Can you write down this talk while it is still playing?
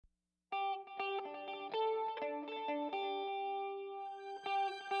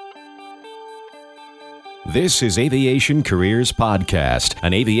This is Aviation Careers Podcast,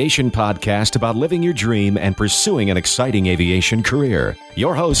 an aviation podcast about living your dream and pursuing an exciting aviation career.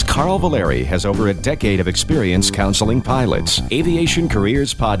 Your host, Carl Valeri, has over a decade of experience counseling pilots. Aviation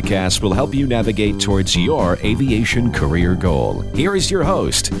Careers Podcast will help you navigate towards your aviation career goal. Here is your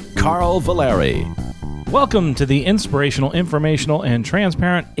host, Carl Valeri. Welcome to the inspirational, informational, and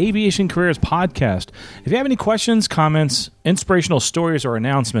transparent Aviation Careers Podcast. If you have any questions, comments, inspirational stories, or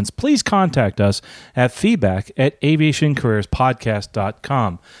announcements, please contact us at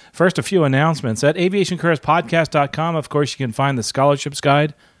feedback@aviationcareerspodcast.com. First, a few announcements. At aviationcareerspodcast.com, of course, you can find the scholarships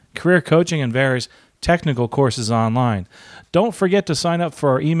guide, career coaching, and various technical courses online. Don't forget to sign up for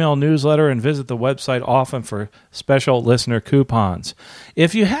our email newsletter and visit the website often for special listener coupons.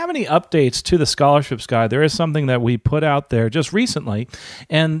 If you have any updates to the scholarships guide, there is something that we put out there just recently,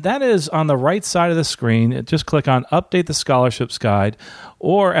 and that is on the right side of the screen. Just click on Update the Scholarships Guide,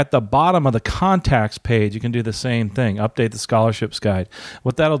 or at the bottom of the contacts page, you can do the same thing, Update the Scholarships Guide.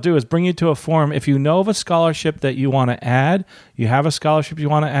 What that'll do is bring you to a form. If you know of a scholarship that you want to add, you have a scholarship you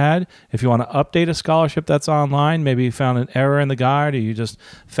want to add, if you want to update a scholarship that's online, maybe you found an error in the guide, or you just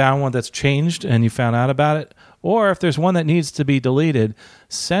found one that's changed and you found out about it, or if there's one that needs to be deleted,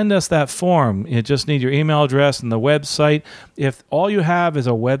 send us that form. You just need your email address and the website. If all you have is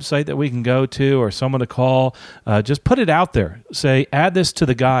a website that we can go to or someone to call, just put it out there. Say, add this to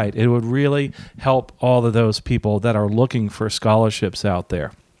the guide. It would really help all of those people that are looking for scholarships out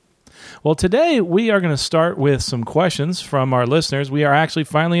there. Well, today we are going to start with some questions from our listeners. We are actually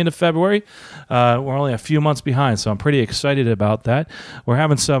finally into February. We're only a few months behind, so I'm pretty excited about that. We're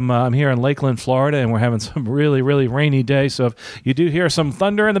having some, I'm here in Lakeland, Florida, and we're having some really, really rainy days. So if you do hear some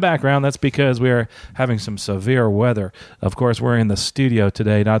thunder in the background, that's because we are having some severe weather. Of course, we're in the studio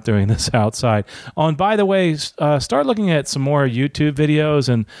today, not doing this outside. Oh, and by the way, start looking at some more YouTube videos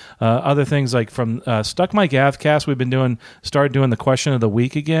and other things like from Stuck Mike Avcast. We've started doing the question of the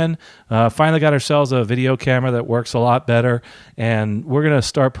week again. Finally got ourselves a video camera that works a lot better, and we're going to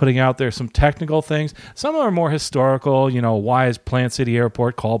start putting out there some technical things. Some are more historical, why is Plant City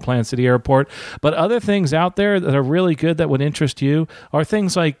Airport called Plant City Airport? But other things out there that are really good that would interest you are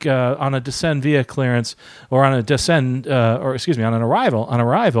things like on a descend via clearance, or on a descend, on an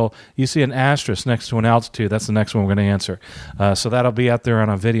arrival, you see an asterisk next to an altitude. That's the next one we're going to answer. So that'll be out there on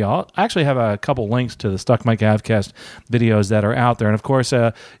a video. I'll actually have a couple links to the Stuck Mike Avcast videos that are out there. And of course,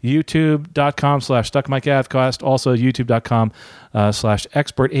 youtube.com/StuckMikeAvcast, also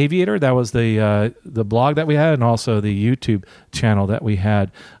youtube.com/ExpertAviator. That was the blog that we had, and also the YouTube channel that we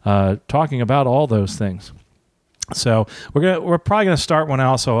had talking about all those things. So we're probably going to start one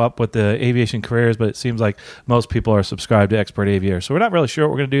also up with the aviation careers, but it seems like most people are subscribed to Expert Aviator. So we're not really sure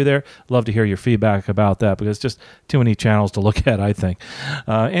what we're going to do there. Love to hear your feedback about that, because it's just too many channels to look at, I think.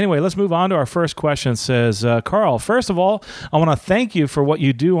 Anyway, let's move on to our first question. It says, Carl, first of all, I want to thank you for what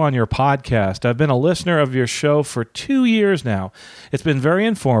you do on your podcast. I've been a listener of your show for 2 years now. It's been very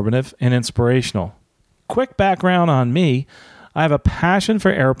informative and inspirational. Quick background on me. I have a passion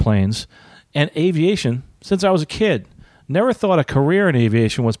for airplanes and aviation since I was a kid. Never thought a career in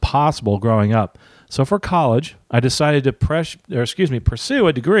aviation was possible growing up. So for college, I decided to pursue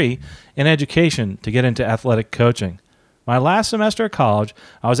a degree in education to get into athletic coaching. My last semester at college,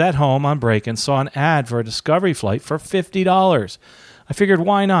 I was at home on break and saw an ad for a Discovery flight for $50. I figured,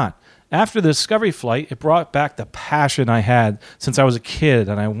 why not? After the Discovery flight, it brought back the passion I had since I was a kid,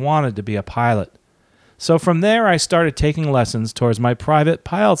 and I wanted to be a pilot. So from there, I started taking lessons towards my private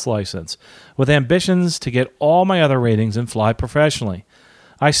pilot's license, with ambitions to get all my other ratings and fly professionally.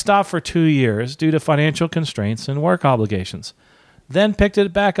 I stopped for 2 years due to financial constraints and work obligations. Then picked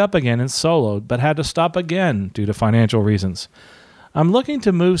it back up again and soloed, but had to stop again due to financial reasons. I'm looking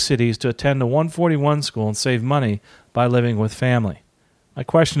to move cities to attend a 141 school and save money by living with family. My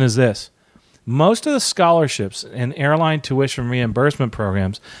question is this. Most of the scholarships and airline tuition reimbursement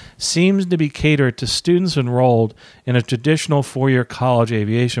programs seems to be catered to students enrolled in a traditional 4-year college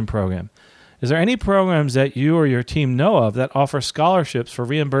aviation program. Is there any programs that you or your team know of that offer scholarships for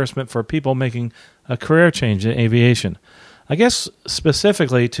reimbursement for people making a career change in aviation? I guess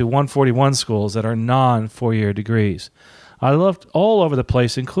specifically to 141 schools that are non-4-year degrees. I looked all over the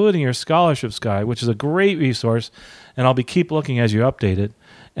place, including your scholarships guide, which is a great resource, and I'll keep looking as you update it,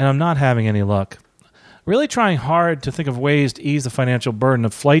 and I'm not having any luck. Really trying hard to think of ways to ease the financial burden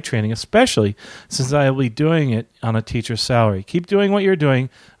of flight training, especially since I will be doing it on a teacher's salary. Keep doing what you're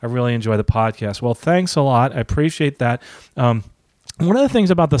doing. I really enjoy the podcast. Well, thanks a lot. I appreciate that. One of the things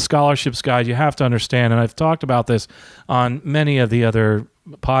about the scholarships guide you have to understand, and I've talked about this on many of the other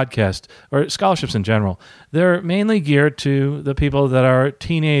podcast, or scholarships in general, they're mainly geared to the people that are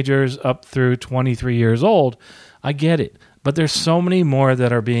teenagers up through 23 years old. I get it. But there's so many more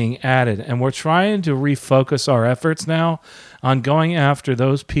that are being added, and we're trying to refocus our efforts now on going after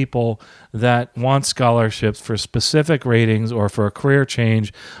those people that want scholarships for specific ratings or for a career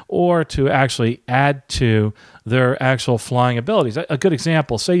change, or to actually add to their actual flying abilities. A good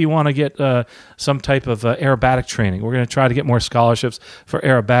example, say you want to get some type of aerobatic training. We're going to try to get more scholarships for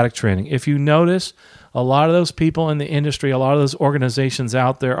aerobatic training. If you notice, a lot of those people in the industry, a lot of those organizations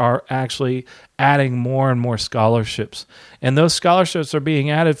out there are actually adding more and more scholarships. And those scholarships are being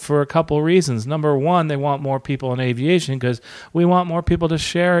added for a couple of reasons. Number one, they want more people in aviation because we want more people to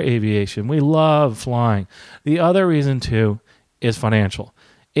share aviation. We love flying. The other reason, too, is financial.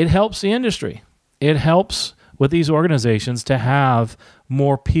 It helps the industry. It helps with these organizations to have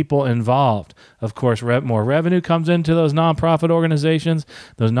more people involved. Of course, more revenue comes into those nonprofit organizations.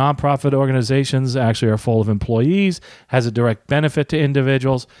 Those nonprofit organizations actually are full of employees, has a direct benefit to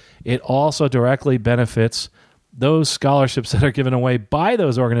individuals. It also directly benefits those scholarships that are given away by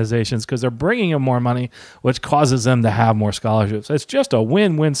those organizations because they're bringing in more money, which causes them to have more scholarships. It's just a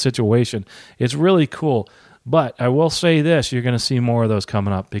win-win situation. It's really cool. But I will say this, you're going to see more of those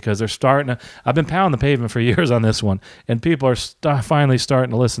coming up because they're starting to, I've been pounding the pavement for years on this one, and people are finally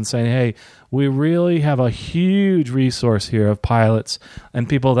starting to listen, saying, hey, we really have a huge resource here of pilots and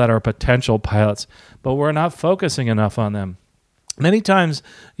people that are potential pilots, but we're not focusing enough on them. Many times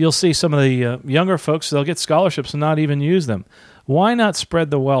you'll see some of the younger folks, they'll get scholarships and not even use them. Why not spread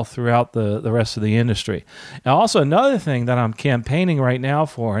the wealth throughout the rest of the industry? Now, also, another thing that I'm campaigning right now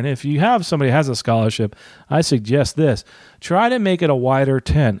for, and if you have somebody who has a scholarship, I suggest this. Try to make it a wider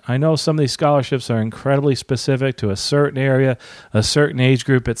tent. I know some of these scholarships are incredibly specific to a certain area, a certain age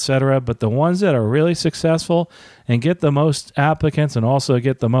group, etc., but the ones that are really successful and get the most applicants and also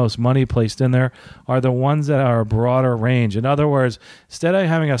get the most money placed in there are the ones that are a broader range. In other words, instead of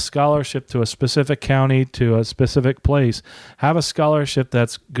having a scholarship to a specific county, to a specific place, have a scholarship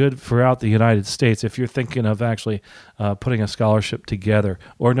that's good throughout the United States if you're thinking of actually putting a scholarship together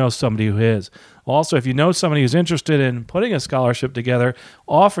or know somebody who is. Also, if you know somebody who's interested in putting a scholarship together,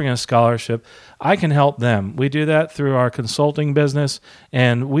 offering a scholarship, I can help them. We do that through our consulting business,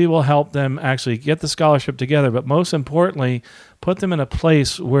 and we will help them actually get the scholarship together, but most importantly, put them in a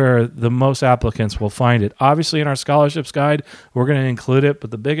place where the most applicants will find it. Obviously, in our scholarships guide, we're going to include it,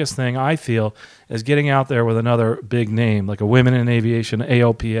 but the biggest thing I feel is getting out there with another big name, like a Women in Aviation,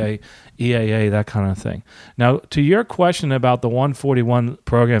 AOPA, EAA, that kind of thing. Now, to your question about the 141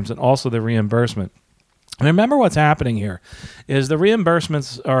 programs and also the reimbursement, remember what's happening here is the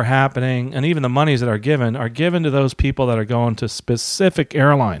reimbursements are happening, and even the monies that are given to those people that are going to specific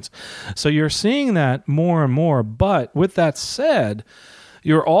airlines. So you're seeing that more and more. But with that said,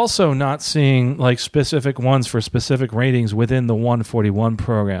 you're also not seeing like specific ones for specific ratings within the 141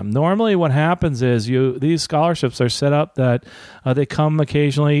 program. Normally what happens is these scholarships are set up that they come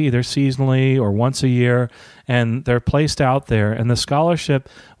occasionally, either seasonally or once a year, and they're placed out there, and the scholarship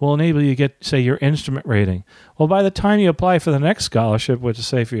will enable you to get, say, your instrument rating. Well, by the time you apply for the next scholarship, which is,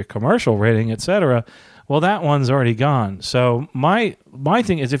 say, for your commercial rating, etc., well, that one's already gone. So my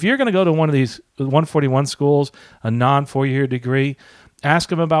thing is, if you're going to go to one of these 141 schools, a non-4-year degree, ask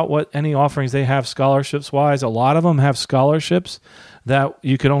them about what any offerings they have scholarships-wise. A lot of them have scholarships that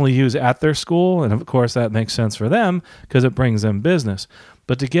you can only use at their school, and of course that makes sense for them because it brings them business.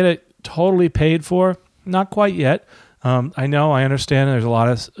 But to get it totally paid for, not quite yet. I understand there's a lot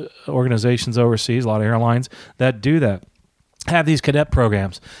of organizations overseas, a lot of airlines that do that, have these cadet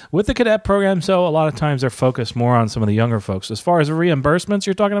programs. With the cadet programs, though, a lot of times they're focused more on some of the younger folks. As far as the reimbursements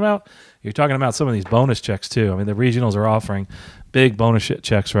you're talking about some of these bonus checks, too. I mean, the regionals are offering big bonus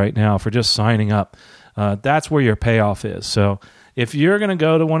checks right now for just signing up. That's where your payoff is. So if you're going to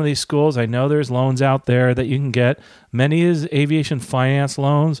go to one of these schools, I know there's loans out there that you can get. Many of these aviation finance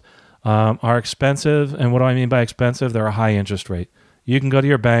loans are expensive. And what do I mean by expensive? They're a high interest rate. You can go to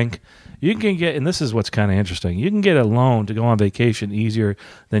your bank. You can get, and this is what's kind of interesting, you can get a loan to go on vacation easier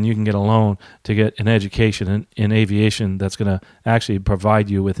than you can get a loan to get an education in aviation that's going to actually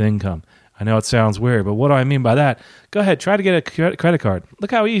provide you with income. I know it sounds weird, but what do I mean by that? Go ahead, try to get a credit card. Look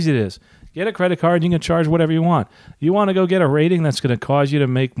how easy it is. Get a credit card, you can charge whatever you want. You want to go get a rating that's going to cause you to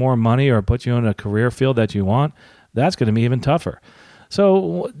make more money or put you in a career field that you want, that's going to be even tougher.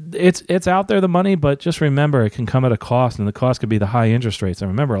 So it's out there, the money, but just remember it can come at a cost, and the cost could be the high interest rates. And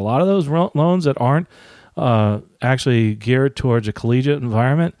remember, a lot of those loans that aren't actually geared towards a collegiate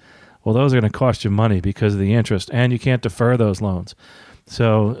environment, well, those are going to cost you money because of the interest, and you can't defer those loans.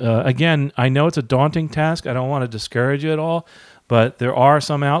 So again, I know it's a daunting task. I don't want to discourage you at all, but there are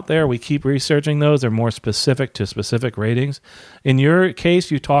some out there. We keep researching those. They're more specific to specific ratings. In your case,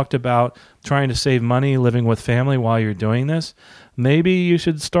 you talked about trying to save money living with family while you're doing this. Maybe you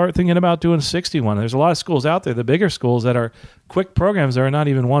should start thinking about doing 61. There's a lot of schools out there, the bigger schools that are quick programs that are not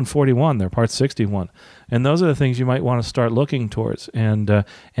even 141. They're part 61. And those are the things you might want to start looking towards. And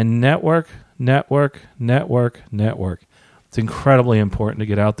network. It's incredibly important to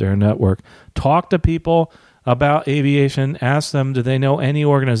get out there and network. Talk to people about aviation. Ask them, do they know any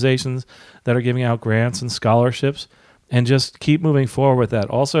organizations that are giving out grants and scholarships? And just keep moving forward with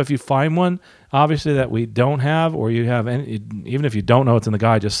that. Also, if you find one, obviously, that we don't have, or you have any, even if you don't know it's in the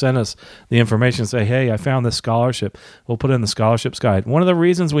guide, just send us the information and say, hey, I found this scholarship. We'll put it in the scholarships guide. One of the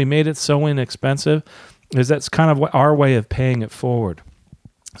reasons we made it so inexpensive is that's kind of our way of paying it forward.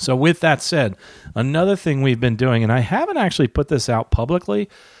 So with that said, another thing we've been doing, and I haven't actually put this out publicly,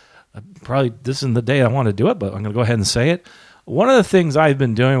 probably this isn't the day I want to do it, but I'm going to go ahead and say it. One of the things I've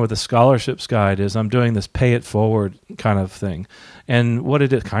been doing with the scholarships guide is I'm doing this pay it forward kind of thing. And what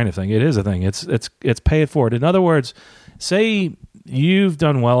it is, kind of thing, it is a thing. It's pay it forward. In other words, say you've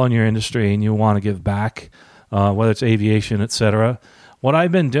done well in your industry and you want to give back, whether it's aviation, et cetera. What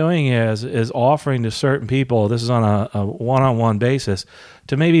I've been doing is offering to certain people, this is on a one-on-one basis,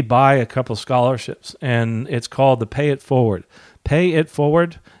 to maybe buy a couple scholarships. And it's called the Pay It Forward. Pay It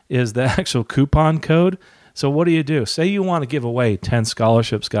Forward is the actual coupon code. So what do? Say you want to give away 10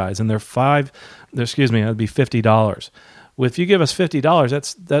 scholarships, guys, and that'd be $50. Well, if you give us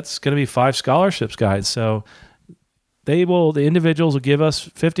 $50, that's going to be 5 scholarships, guys. So the individuals will give us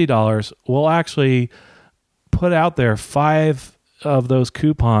 $50. We'll actually put out there 5 of those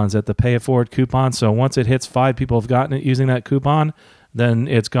coupons at the Pay It Forward coupon. So once it hits 5 people have gotten it using that coupon, then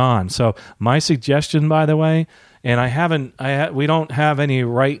it's gone. So my suggestion, by the way, and we don't have any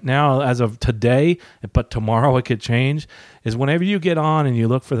right now as of today, but tomorrow it could change, is whenever you get on and you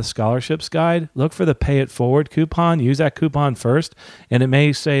look for the scholarships guide, look for the Pay It Forward coupon. Use that coupon first, and it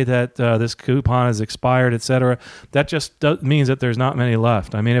may say that this coupon is expired, etc. That just means that there's not many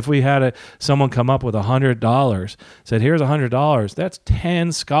left. I mean, if we had someone come up with $100, said, here's $100, that's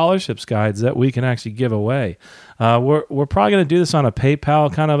 10 scholarships guides that we can actually give away. We're probably going to do this on a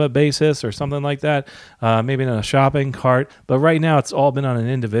PayPal kind of a basis or something like that, maybe in a shopping cart. But right now, it's all been on an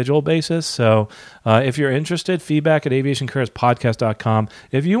individual basis. So if you're interested, feedback at aviationcareerspodcast.com.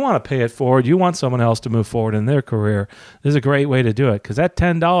 If you want to pay it forward, you want someone else to move forward in their career, this is a great way to do it, because that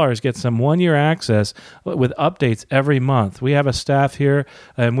 $10 gets them 1-year access with updates every month. We have a staff here,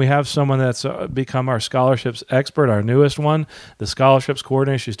 and we have someone that's become our scholarships expert, our newest one, the scholarships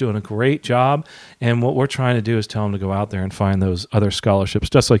coordinator. She's doing a great job. And what we're trying to do is tell them to go out there and find those other scholarships,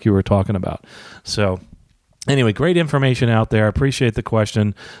 just like you were talking about. So anyway, great information out there. I appreciate the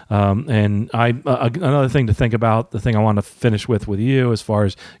question. And another thing to think about, the thing I want to finish with you as far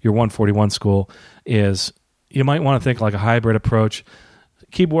as your 141 school, is you might want to think like a hybrid approach.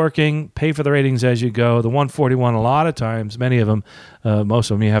 Keep working, pay for the ratings as you go. The 141, a lot of times, many of them, most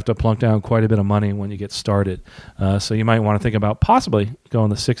of them, you have to plunk down quite a bit of money when you get started. So you might want to think about possibly going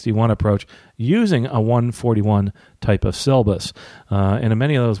the 61 approach using a 141 type of syllabus. And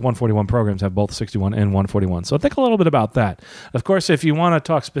many of those 141 programs have both 61 and 141. So think a little bit about that. Of course, if you want to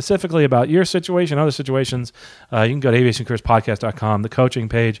talk specifically about your situation, other situations, you can go to aviationcareerspodcast.com, the coaching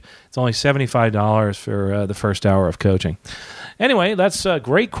page. It's only $75 for the first hour of coaching. Anyway, that's a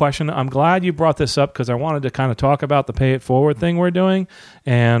great question. I'm glad you brought this up because I wanted to kind of talk about the Pay It Forward thing we're doing.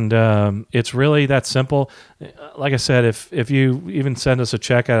 And it's really that simple. Like I said, if you even send us a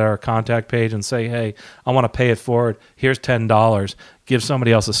check at our contact page and say, hey, I want to pay it forward, here's $10, give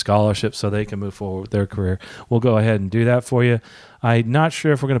somebody else a scholarship so they can move forward with their career, we'll go ahead and do that for you. I'm not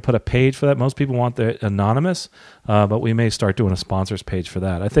sure if we're going to put a page for that. Most people want the anonymous, but we may start doing a sponsors page for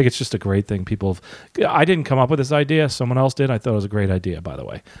that. I think it's just a great thing. I didn't come up with this idea. Someone else did. I thought it was a great idea, by the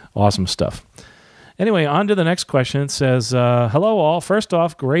way. Awesome stuff. Anyway, on to the next question. It says, hello all. First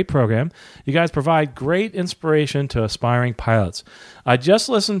off, great program. You guys provide great inspiration to aspiring pilots. I just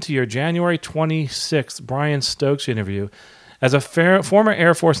listened to your January 26th Brian Stokes interview. As a former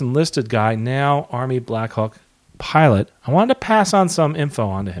Air Force enlisted guy, now Army Black Hawk pilot, I wanted to pass on some info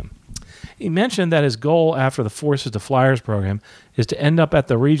on to him. He mentioned that his goal after the Forces to Flyers program is to end up at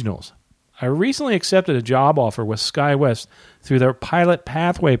the regionals. I recently accepted a job offer with SkyWest through their Pilot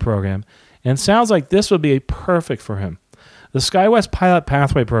Pathway program, and it sounds like this would be perfect for him. The SkyWest Pilot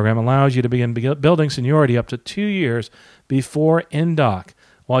Pathway program allows you to begin building seniority up to 2 years before NDOC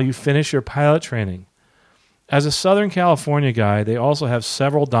while you finish your pilot training. As a Southern California guy, they also have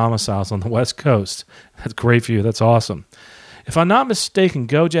several domiciles on the West Coast. That's great for you. That's awesome. If I'm not mistaken,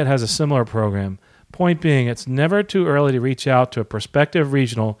 GoJet has a similar program, Point being, it's never too early to reach out to a prospective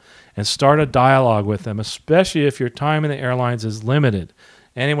regional and start a dialogue with them, especially if your time in the airlines is limited.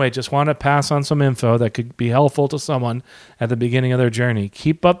 Anyway, just want to pass on some info that could be helpful to someone at the beginning of their journey.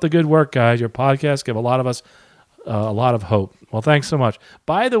 Keep up the good work, guys. Your podcasts give a lot of us a lot of hope. Well, thanks so much.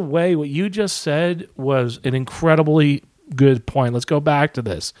 By the way, what you just said was an incredibly good point. Let's go back to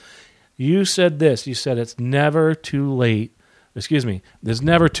this. You said this. You said it's never too late. Excuse me. It's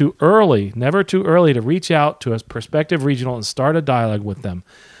never too early to reach out to a prospective regional and start a dialogue with them.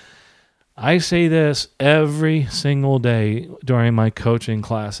 I say this every single day during my coaching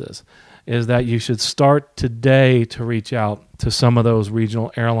classes, is that you should start today to reach out to some of those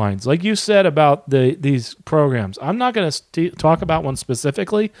regional airlines. Like you said about these programs, I'm not going to talk about one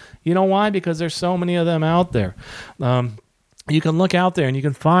specifically. You know why? Because there's so many of them out there. You can look out there and you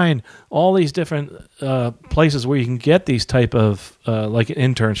can find all these different places where you can get these type of like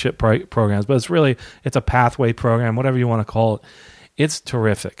internship programs, but it's a pathway program, whatever you want to call it. It's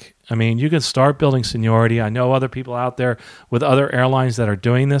terrific. I mean, you can start building seniority. I know other people out there with other airlines that are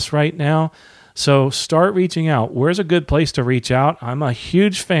doing this right now. So start reaching out. Where's a good place to reach out? I'm a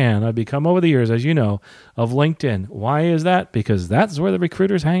huge fan. I've become over the years, as you know, of LinkedIn. Why is that? Because that's where the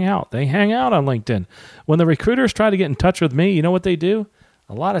recruiters hang out. They hang out on LinkedIn. When the recruiters try to get in touch with me, you know what they do?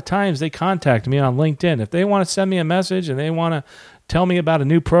 A lot of times they contact me on LinkedIn. If they want to send me a message and they want to tell me about a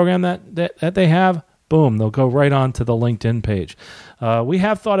new program that they have, boom, they'll go right on to the LinkedIn page. We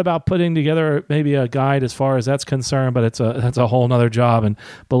have thought about putting together maybe a guide as far as that's concerned, but that's a whole nother job. And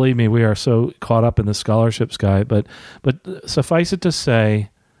believe me, we are so caught up in the scholarships guide. But suffice it to say,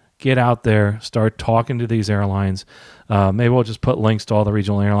 get out there, start talking to these airlines. Maybe we'll just put links to all the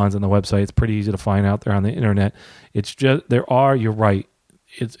regional airlines on the website. It's pretty easy to find out there on the internet. It's just, you're right.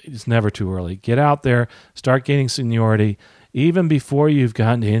 It's never too early. Get out there, start gaining seniority. Even before you've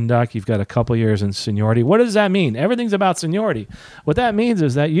gotten to INDOC, you've got a couple years in seniority. What does that mean? Everything's about seniority. What that means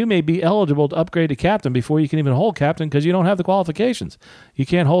is that you may be eligible to upgrade to captain before you can even hold captain because you don't have the qualifications. You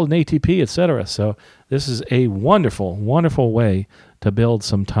can't hold an ATP, etc. So this is a wonderful, wonderful way to build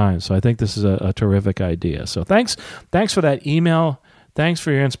some time. So I think this is a terrific idea. So thanks for that email. Thanks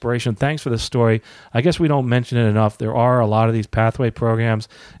for your inspiration. Thanks for the story. I guess we don't mention it enough. There are a lot of these pathway programs.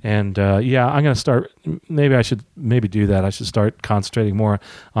 And I'm going to start, maybe I should do that. I should start concentrating more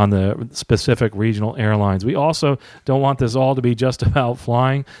on the specific regional airlines. We also don't want this all to be just about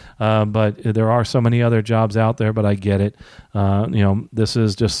flying, but there are so many other jobs out there, but I get it. This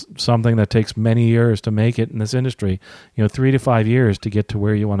is just something that takes many years to make it in this industry. 3 to 5 years to get to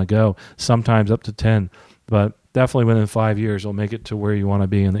where you want to go, sometimes up to 10. But definitely within 5 years, you'll make it to where you want to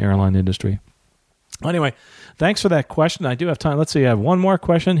be in the airline industry. Anyway, thanks for that question. I do have time. Let's see. I have one more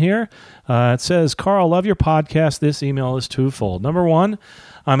question here. It says, Carl, love your podcast. This email is twofold. Number one,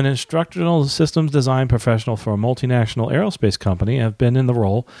 I'm an instructional systems design professional for a multinational aerospace company. I've been in the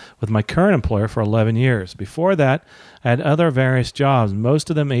role with my current employer for 11 years. Before that, I had other various jobs, most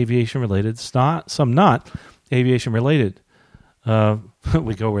of them aviation-related, some not aviation-related.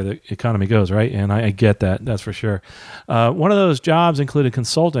 We go where the economy goes, right? And I get that. That's for sure. One of those jobs included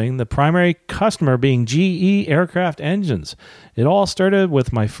consulting, the primary customer being GE Aircraft Engines. It all started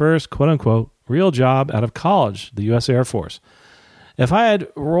with my first, quote-unquote, real job out of college, the U.S. Air Force. If I had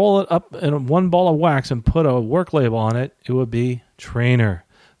rolled it up in one ball of wax and put a work label on it, it would be trainer.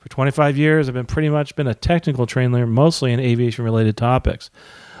 For 25 years, I've pretty much been a technical trainer, mostly in aviation-related topics.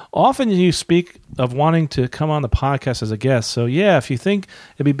 Often you speak of wanting to come on the podcast as a guest. So, if you think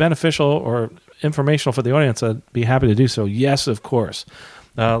it'd be beneficial or informational for the audience, I'd be happy to do so. Yes, of course.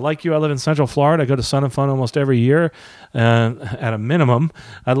 Like you, I live in Central Florida. I go to Sun and Fun almost every year. At a minimum,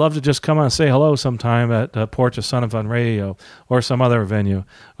 I'd love to just come on and say hello sometime at the porch of Sun and Fun Radio or some other venue.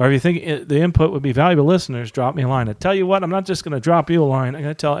 Or if you think the input would be valuable, listeners, drop me a line. I tell you what, I'm not just going to drop you a line. I'm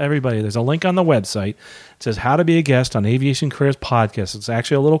going to tell everybody. There's a link on the website. It says how to be a guest on Aviation Careers Podcast. It's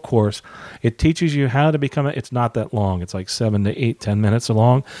actually a little course. It teaches you how to become it's not that long. It's like 7 to 8, 10 minutes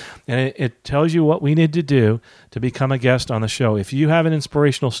long. And it tells you what we need to do to become a guest on the show. If you have an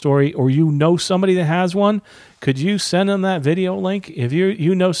inspirational story or you know somebody that has one, could you send them that video link? If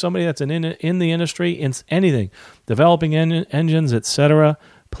you know somebody that's in the industry, in anything, developing engines, etc.,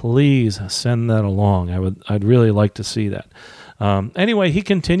 please send that along. I'd really like to see that. Anyway, he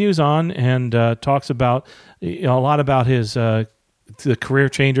continues on and talks about a lot about his the career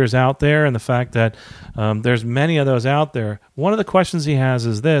changers out there and the fact that there's many of those out there. One of the questions he has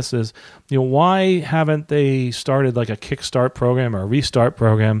is why haven't they started like a Kickstart program or a Restart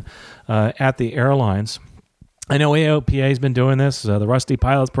program at the airlines? I know AOPA has been doing this, the Rusty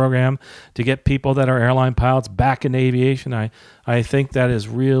Pilots program, to get people that are airline pilots back into aviation. I think that is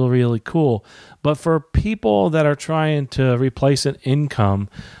really, really cool. But for people that are trying to replace an income,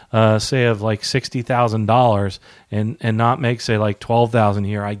 say of like $60,000 and not make, say, like $12,000 a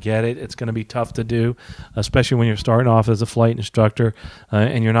year, I get it. It's going to be tough to do, especially when you're starting off as a flight instructor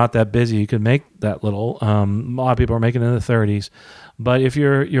and you're not that busy. You can make that little. A lot of people are making it in the 30s. But if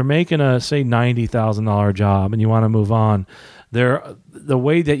you're making a, say, $90,000 job and you want to move on, the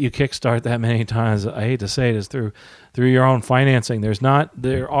way that you kickstart that many times, I hate to say it, is through your own financing.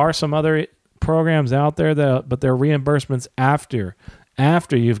 There are some other programs out there but they're reimbursements after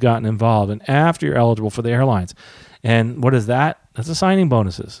you've gotten involved and after you're eligible for the airlines. And what is that? That's the signing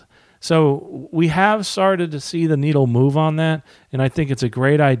bonuses. So we have started to see the needle move on that, and I think it's a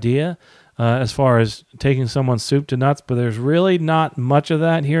great idea. As far as taking someone's soup to nuts, but there's really not much of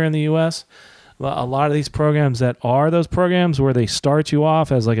that here in the U.S. A lot of these programs that are those programs where they start you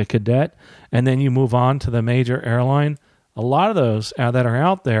off as like a cadet and then you move on to the major airline, a lot of those that are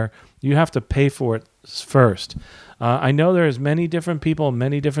out there, you have to pay for it first. I know there's many different people,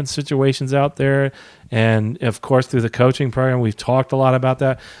 many different situations out there. And of course, through the coaching program, we've talked a lot about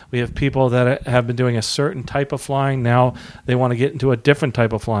that. We have people that have been doing a certain type of flying. Now they want to get into a different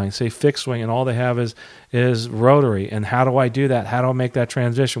type of flying, say fixed wing, and all they have is rotary. And how do I do that? How do I make that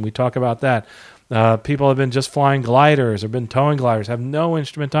transition? We talk about that. People have been just flying gliders or been towing gliders, have no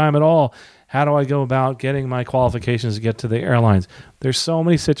instrument time at all. How do I go about getting my qualifications to get to the airlines? There's so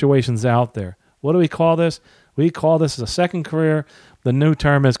many situations out there. What do we call this? We call this a second career. The new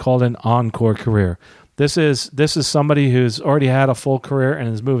term is called an encore career. This is somebody who's already had a full career and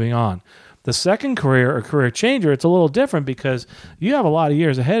is moving on. The second career or career changer, it's a little different because you have a lot of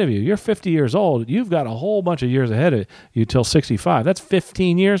years ahead of you. You're 50 years old. You've got a whole bunch of years ahead of you till 65. That's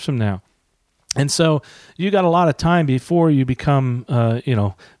 15 years from now. And so you got a lot of time before you become,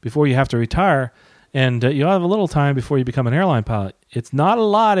 before you have to retire. And you'll have a little time before you become an airline pilot. It's not a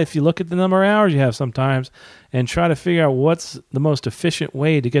lot if you look at the number of hours you have sometimes and try to figure out what's the most efficient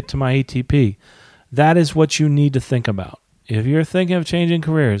way to get to my ATP. That is what you need to think about. If you're thinking of changing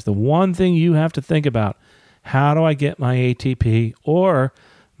careers, the one thing you have to think about, how do I get my ATP or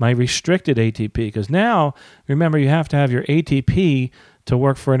my restricted ATP? Because now, remember, you have to have your ATP to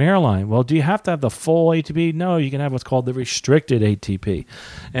work for an airline. Well, do you have to have the full ATP? No, you can have what's called the restricted ATP.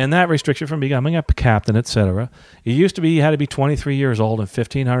 And that restricts you from becoming a captain, etc. It used to be you had to be 23 years old and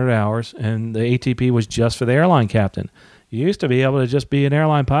 1,500 hours, and the ATP was just for the airline captain. You used to be able to just be an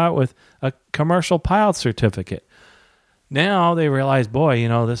airline pilot with a commercial pilot certificate. Now they realize, boy,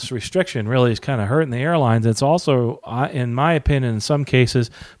 this restriction really is kind of hurting the airlines. It's also, in my opinion, in some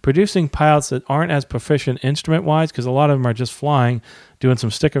cases, producing pilots that aren't as proficient instrument-wise, because a lot of them are just flying, doing some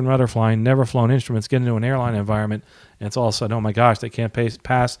stick and rudder flying, never flown instruments, get into an airline environment, and it's all of a sudden, oh my gosh, they can't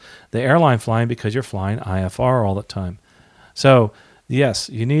pass the airline flying because you're flying IFR all the time. So, yes,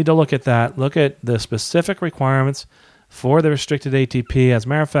 you need to look at that. Look at the specific requirements for the restricted ATP. As a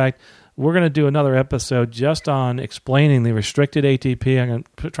matter of fact, we're going to do another episode just on explaining the restricted ATP.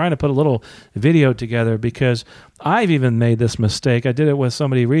 I'm trying to put a little video together because I've even made this mistake. I did it with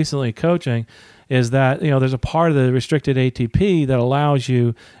somebody recently coaching, is that there's a part of the restricted ATP that allows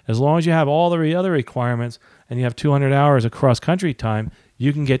you, as long as you have all the other requirements and you have 200 hours of cross-country time,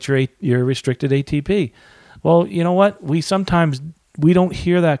 you can get your restricted ATP. Well, you know what? We don't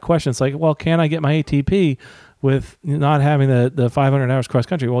hear that question. It's like, well, can I get my ATP with not having the 500 hours cross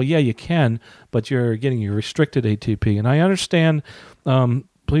country? Well, yeah, you can, but you're getting your restricted ATP. And I understand,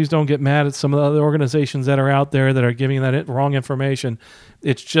 please don't get mad at some of the other organizations that are out there that are giving that wrong information.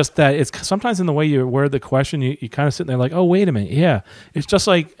 It's just that it's sometimes in the way you word the question, you kind of sit there like, oh, wait a minute. Yeah. It's just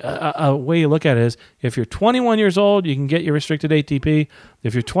like a way you look at it is if you're 21 years old, you can get your restricted ATP.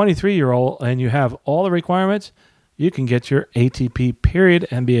 If you're 23-year-old and you have all the requirements, you can get your ATP period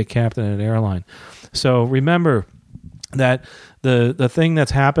and be a captain at an airline. So remember that the thing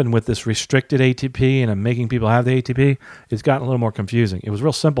that's happened with this restricted ATP and making people have the ATP, it's gotten a little more confusing. It was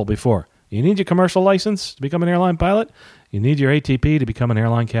real simple before. You need your commercial license to become an airline pilot. You need your ATP to become an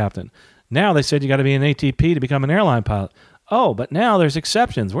airline captain. Now they said you got to be an ATP to become an airline pilot. Oh, but now there's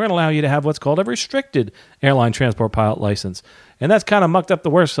exceptions. We're going to allow you to have what's called a restricted airline transport pilot license. And that's kind of mucked up the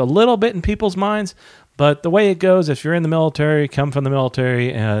works a little bit in people's minds. But the way it goes, if you're in the military, come from the military,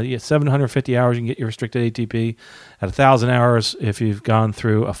 you get 750 hours, you can get your restricted ATP. At 1,000 hours, if you've gone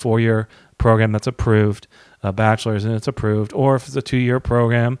through a 4-year program that's approved, a bachelor's and it's approved, or if it's a 2-year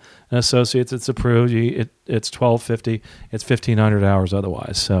program, an associate's, it's approved. It's $1,250. It's 1,500 hours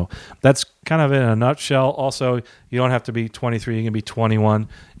otherwise. So that's kind of in a nutshell. Also, you don't have to be 23. You can be 21.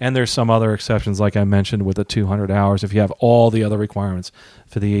 And there's some other exceptions, like I mentioned, with the 200 hours. If you have all the other requirements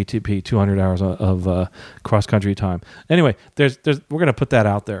for the ATP, 200 hours of cross-country time. Anyway, we're going to put that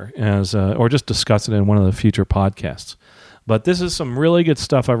out there as, or just discuss it in one of the future podcasts. But this is some really good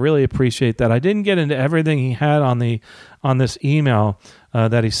stuff. I really appreciate that. I didn't get into everything he had on this email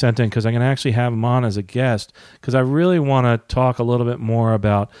that he sent in, because I'm going to actually have him on as a guest, because I really want to talk a little bit more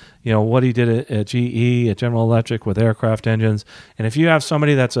about what he did at GE, at General Electric with aircraft engines. And if you have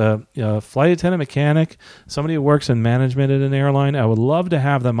somebody that's a flight attendant mechanic, somebody who works in management at an airline, I would love to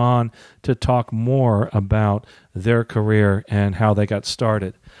have them on to talk more about their career and how they got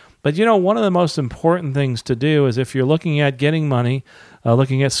started. But one of the most important things to do is, if you're looking at getting money,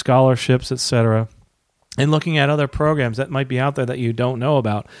 looking at scholarships, etc., and looking at other programs that might be out there that you don't know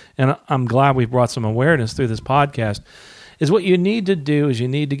about, and I'm glad we brought some awareness through this podcast, is what you need to do is you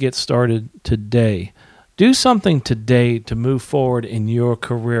need to get started today. Do something today to move forward in your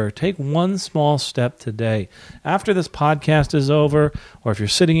career. Take one small step today. After this podcast is over, or if you're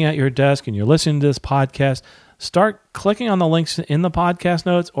sitting at your desk and you're listening to this podcast, start clicking on the links in the podcast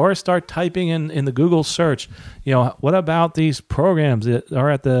notes, or start typing in the Google search, what about these programs that are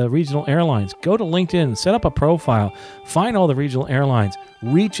at the regional airlines? Go to LinkedIn, set up a profile, find all the regional airlines,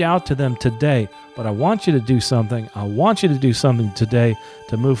 reach out to them today. But I want you to do something. I want you to do something today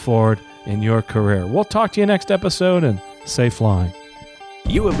to move forward in your career. We'll talk to you next episode, and safe flying.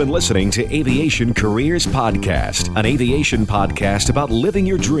 You have been listening to Aviation Careers Podcast, an aviation podcast about living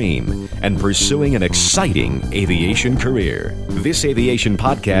your dream and pursuing an exciting aviation career. This aviation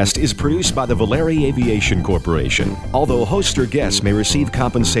podcast is produced by the Valeri Aviation Corporation. Although hosts or guests may receive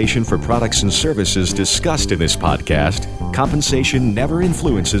compensation for products and services discussed in this podcast, compensation never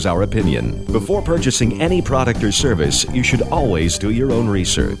influences our opinion. Before purchasing any product or service, you should always do your own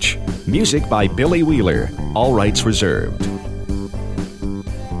research. Music by Billy Wheeler. All rights reserved.